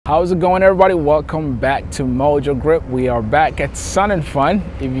How's it going, everybody? Welcome back to Mojo Grip. We are back at Sun and Fun.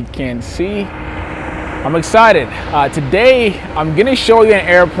 If you can see, I'm excited. Today, I'm gonna show you an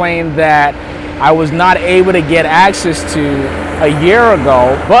airplane that I was not able to get access to a year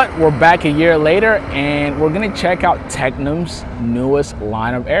ago, but we're back a year later and we're gonna check out Tecnam's newest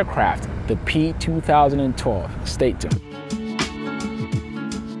line of aircraft, the P2012. Stay tuned.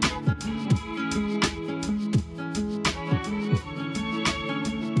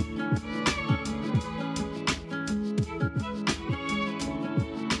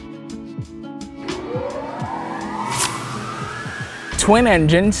 Twin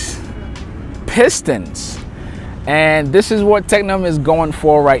engines, pistons, and this is what Tecnam is going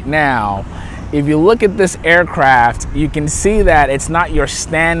for right now. If you look at this aircraft, you can see that it's not your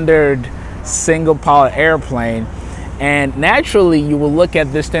standard single pilot airplane, and naturally you will look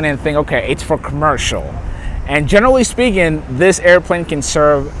at this thing and think, okay, it's for commercial. And generally speaking, this airplane can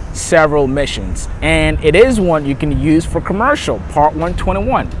serve several missions, and it is one you can use for commercial, Part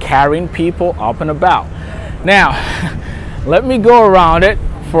 121, carrying people up and about. Now let me go around it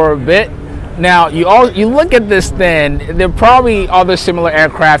for a bit. Now, you look at this thing, there are probably other similar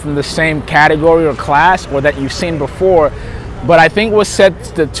aircraft in the same category or class or that you've seen before, but I think what sets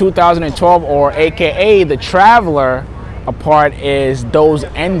the 2012 or AKA the Traveller apart is those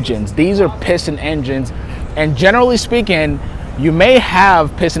engines. These are piston engines, and generally speaking, you may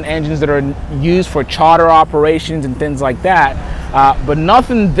have piston engines that are used for charter operations and things like that, but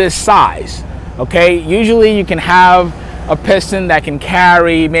nothing this size, okay? Usually you can have a piston that can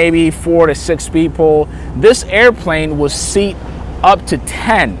carry maybe 4 to 6 people. This airplane will seat up to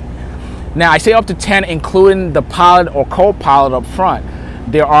 10. Now, I say up to 10, including the pilot or co-pilot up front.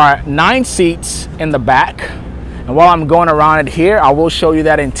 There are 9 seats in the back. And while I'm going around it here, I will show you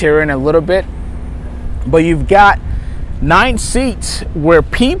that interior in a little bit. But you've got 9 seats where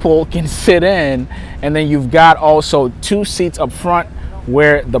people can sit in. And then you've got also 2 seats up front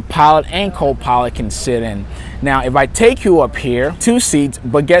where the pilot and co-pilot can sit in. Now, if I take you up here, 2 seats,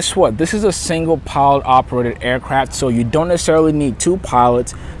 but guess what? This is a single pilot operated aircraft, so you don't necessarily need 2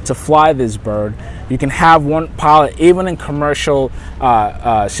 pilots to fly this bird. You can have 1 pilot even in commercial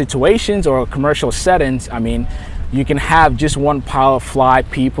situations or commercial settings. I mean, you can have just 1 pilot fly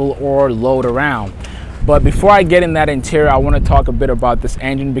people or load around. But before I get in that interior, I want to talk a bit about this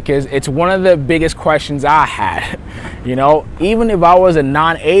engine because it's one of the biggest questions I had. You know, even if I was a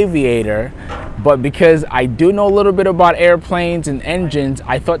non-aviator, but because I do know a little bit about airplanes and engines,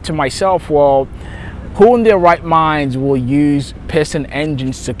 I thought to myself, well, who in their right minds will use piston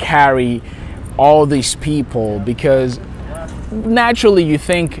engines to carry all these people? Because naturally you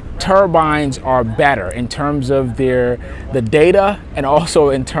think turbines are better in terms of the data and also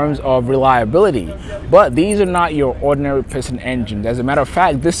in terms of reliability, but these are not your ordinary piston engines. As a matter of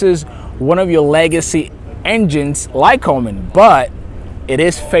fact, this is one of your legacy engines like Coleman, but it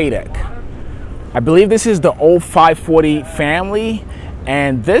is FADEC. I believe this is the old 540 family,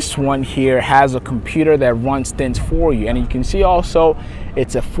 and this one here has a computer that runs things for you. And you can see also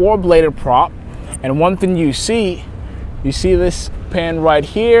it's a 4-bladed prop, and one thing you see this pin right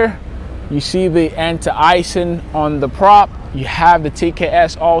here, you see the anti-icing on the prop, you have the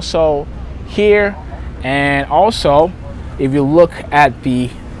TKS also here, and also if you look at the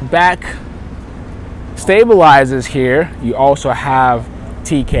back stabilizers here, you also have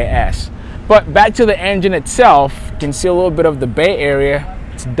TKS. But back to the engine itself, you can see a little bit of the bay area.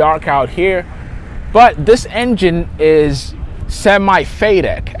 It's dark out here, but this engine is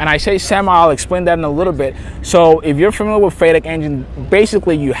semi-FADEC, and I say semi, I'll explain that in a little bit. So if you're familiar with FADEC engine,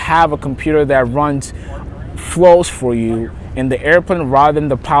 basically you have a computer that runs flows for you in the airplane rather than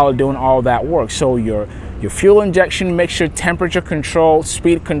the pilot doing all that work. So your fuel injection, mixture, temperature control,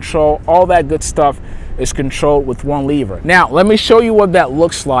 speed control, all that good stuff is controlled with 1 lever. Now let me show you what that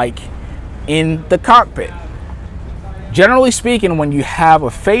looks like in the cockpit. Generally speaking, when you have a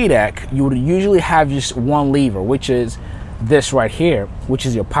FADEC, you would usually have just 1 lever, which is this right here, which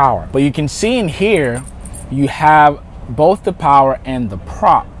is your power. But you can see in here you have both the power and the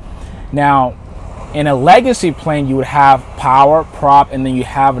prop. Now in a legacy plane you would have power, prop, and then you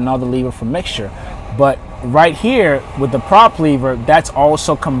have another lever for mixture. But right here with the prop lever, that's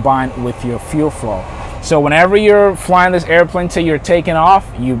also combined with your fuel flow. So whenever you're flying this airplane till you're taking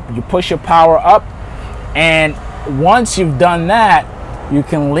off, you push your power up, and once you've done that, you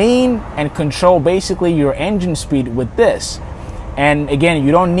can lean and control basically your engine speed with this. And again,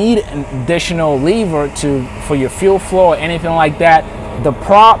 you don't need an additional lever for your fuel flow or anything like that. The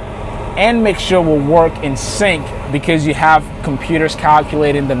prop and mixture will work in sync because you have computers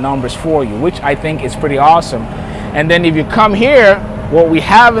calculating the numbers for you, which I think is pretty awesome. And then if you come here, what we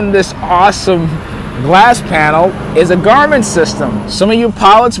have in this awesome glass panel is a Garmin system. Some of you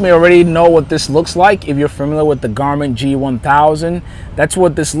pilots may already know what this looks like. If you're familiar with the Garmin G1000, that's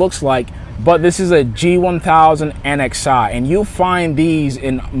what this looks like. But this is a G1000 NXI, and you'll find these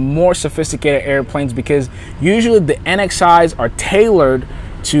in more sophisticated airplanes because usually the NXIs are tailored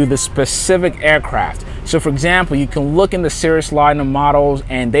to the specific aircraft. So for example, you can look in the Cirrus line of models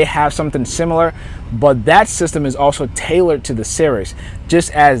and they have something similar, but that system is also tailored to the Cirrus,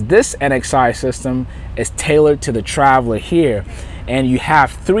 just as this NXI system is tailored to the Traveller here. And you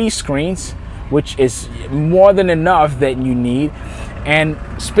have 3 screens, which is more than enough that you need. And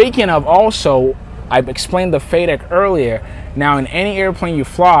speaking of, also, I've explained the FADEC earlier. Now in any airplane you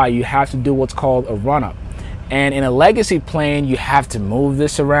fly, you have to do what's called a run-up. And in a legacy plane, you have to move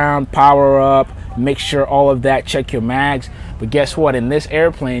this around, power up, make sure all of that, check your mags. But guess what? In this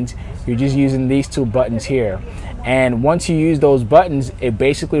airplanes, you're just using these 2 buttons here. And once you use those buttons, it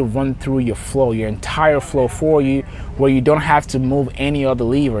basically runs through your flow, your entire flow for you, where you don't have to move any other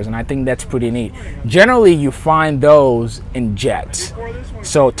levers. And I think that's pretty neat. Generally, you find those in jets.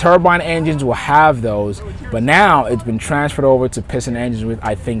 So turbine engines will have those, but now it's been transferred over to piston engines, which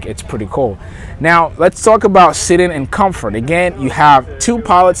I think it's pretty cool. Now, let's talk about sitting and comfort. Again, you have 2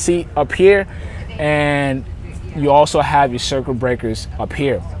 pilot seat up here, and you also have your circuit breakers up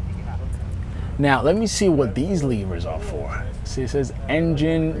here. Now, let me see what these levers are for. See, it says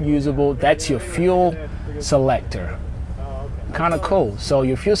engine usable. That's your fuel selector. Kind of cool. So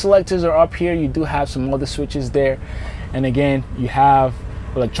your fuel selectors are up here. You do have some other switches there. And again, you have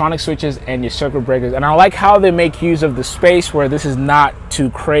electronic switches and your circuit breakers. And I like how they make use of the space where this is not too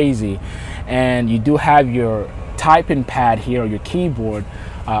crazy. And you do have your typing pad here, or your keyboard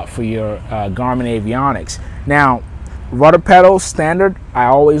for your Garmin avionics. Now, rudder pedals, standard. I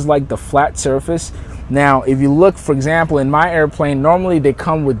always like the flat surface. Now, if you look, for example, in my airplane, normally they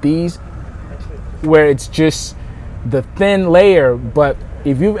come with these where it's just the thin layer. But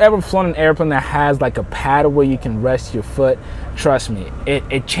if you've ever flown an airplane that has like a pad where you can rest your foot, trust me,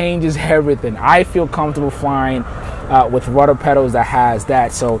 it changes everything. I feel comfortable flying with rudder pedals that has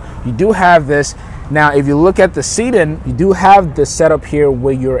that. So you do have this. Now, if you look at the seating, you do have the setup here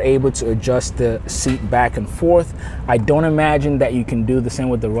where you're able to adjust the seat back and forth. I don't imagine that you can do the same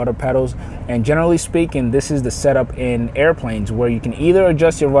with the rudder pedals. And generally speaking, this is the setup in airplanes where you can either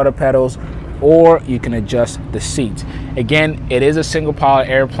adjust your rudder pedals or you can adjust the seats. Again, it is a single pilot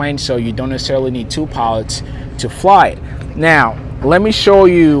airplane, so you don't necessarily need 2 pilots to fly it. Now, let me show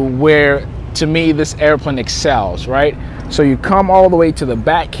you where, to me, this airplane excels, right? So you come all the way to the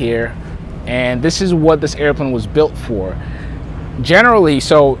back here, and this is what this airplane was built for. Generally,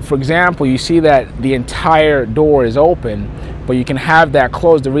 so for example, you see that the entire door is open, but you can have that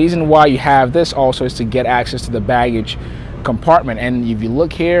closed. The reason why you have this also is to get access to the baggage compartment. And if you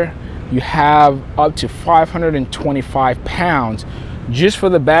look here, you have up to 525 pounds just for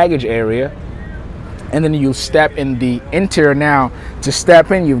the baggage area. And then you step in the interior. Now, to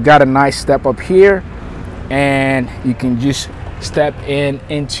step in, you've got a nice step up here, and you can just step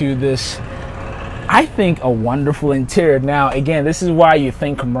into this, I think, a wonderful interior. Now, again, this is why you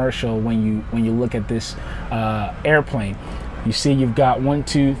think commercial when you look at this airplane. You see, you've got 1,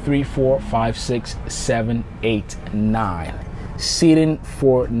 2, 3, 4, 5, 6, 7, 8, 9 seating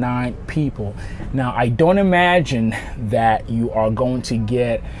for 9 people. Now, I don't imagine that you are going to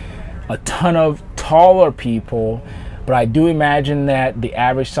get a ton of taller people, but I do imagine that the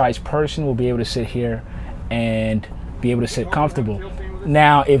average size person will be able to sit here and be able to sit comfortable.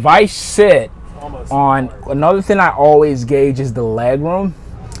 Now, if I sit on, another thing I always gauge is the leg room.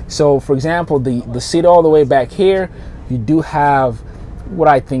 So for example, the seat all the way back here, you do have what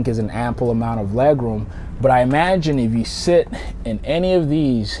I think is an ample amount of leg room. But I imagine if you sit in any of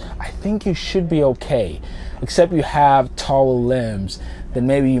these, I think you should be okay. Except you have taller limbs, then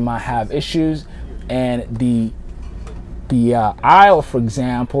maybe you might have issues. And the aisle, for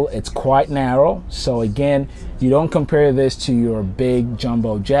example, it's quite narrow. So again, you don't compare this to your big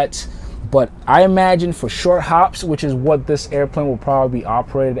jumbo jets. But I imagine for short hops, which is what this airplane will probably be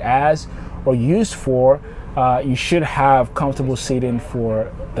operated as or used for, you should have comfortable seating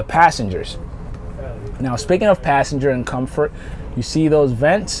for the passengers. Now, speaking of passenger and comfort, you see those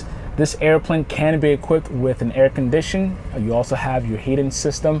vents. This airplane can be equipped with an air condition. You also have your heating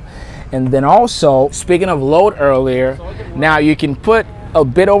system. And then also, speaking of load earlier, now you can put a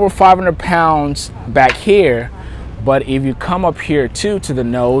bit over 500 pounds back here. But if you come up here too to the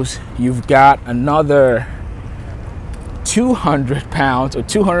nose, you've got another 200 pounds or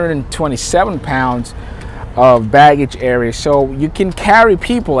 227 pounds of baggage area. So you can carry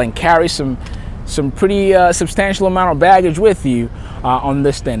people and carry some some pretty substantial amount of baggage with you on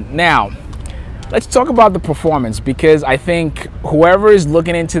this thing. Now, let's talk about the performance, because I think whoever is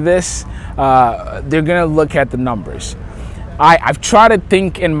looking into this, they're gonna look at the numbers. I've tried to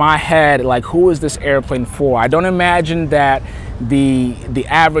think in my head, like, who is this airplane for? I don't imagine that the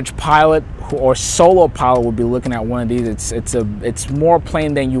average pilot or solo pilot will be looking at one of these. It's more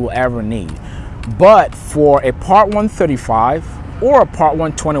plane than you will ever need. But for a Part 135 or a Part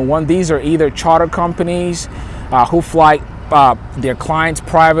 121, these are either charter companies who fly their clients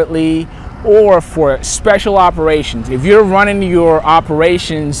privately, or for special operations. If you're running your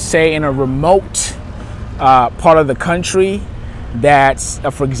operations, say, in a remote part of the country, that's,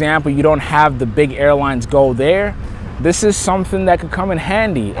 for example, you don't have the big airlines go there, this is something that could come in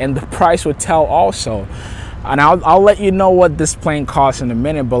handy, and the price would tell also. And I'll let you know what this plane costs in a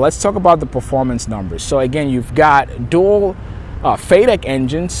minute, but let's talk about the performance numbers. So again, you've got dual FADEC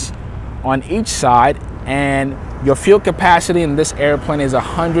engines on each side, and your fuel capacity in this airplane is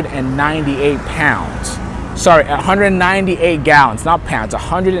 198 pounds. Sorry, 198 gallons, not pounds,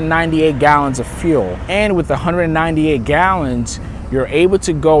 198 gallons of fuel. And with 198 gallons, you're able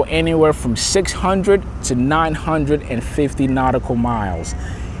to go anywhere from 600 to 950 nautical miles.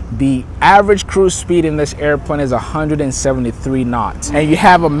 The average cruise speed in this airplane is 173 knots. And you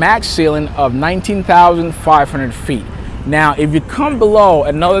have a max ceiling of 19,500 feet. Now, if you come below,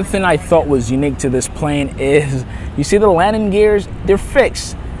 another thing I thought was unique to this plane is, you see the landing gears, they're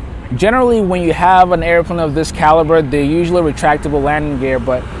fixed. Generally, when you have an airplane of this caliber, they're usually retractable landing gear,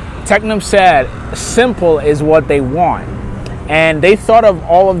 but Tecnam said simple is what they want. And they thought of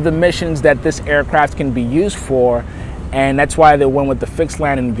all of the missions that this aircraft can be used for, and that's why they went with the fixed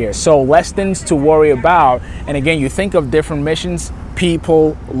landing gear. So less things to worry about. And again, you think of different missions,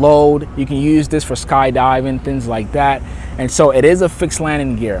 people, load, you can use this for skydiving, things like that. And so it is a fixed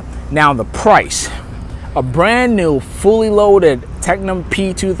landing gear. Now the price, a brand new fully loaded Tecnam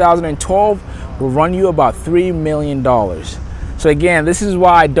P2012 will run you about $3 million. So again, this is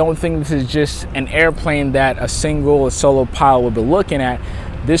why I don't think this is just an airplane that a single or solo pilot will be looking at.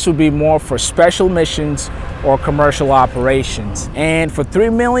 This would be more for special missions or commercial operations. And for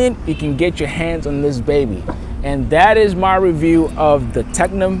 $3 million, you can get your hands on this baby. And that is my review of the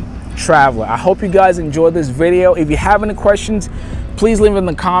Tecnam Traveller. I hope you guys enjoyed this video. If you have any questions, please leave them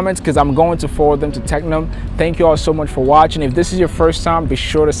in the comments, because I'm going to forward them to Tecnam. Thank you all so much for watching. If this is your first time, be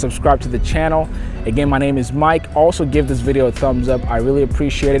sure to subscribe to the channel. Again, my name is Mike. Also give this video a thumbs up. I really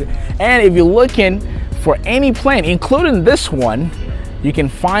appreciate it. And if you're looking for any plane, including this one, you can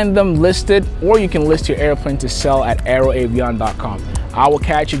find them listed, or you can list your airplane to sell at aeroavion.com. I will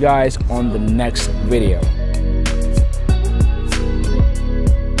catch you guys on the next video.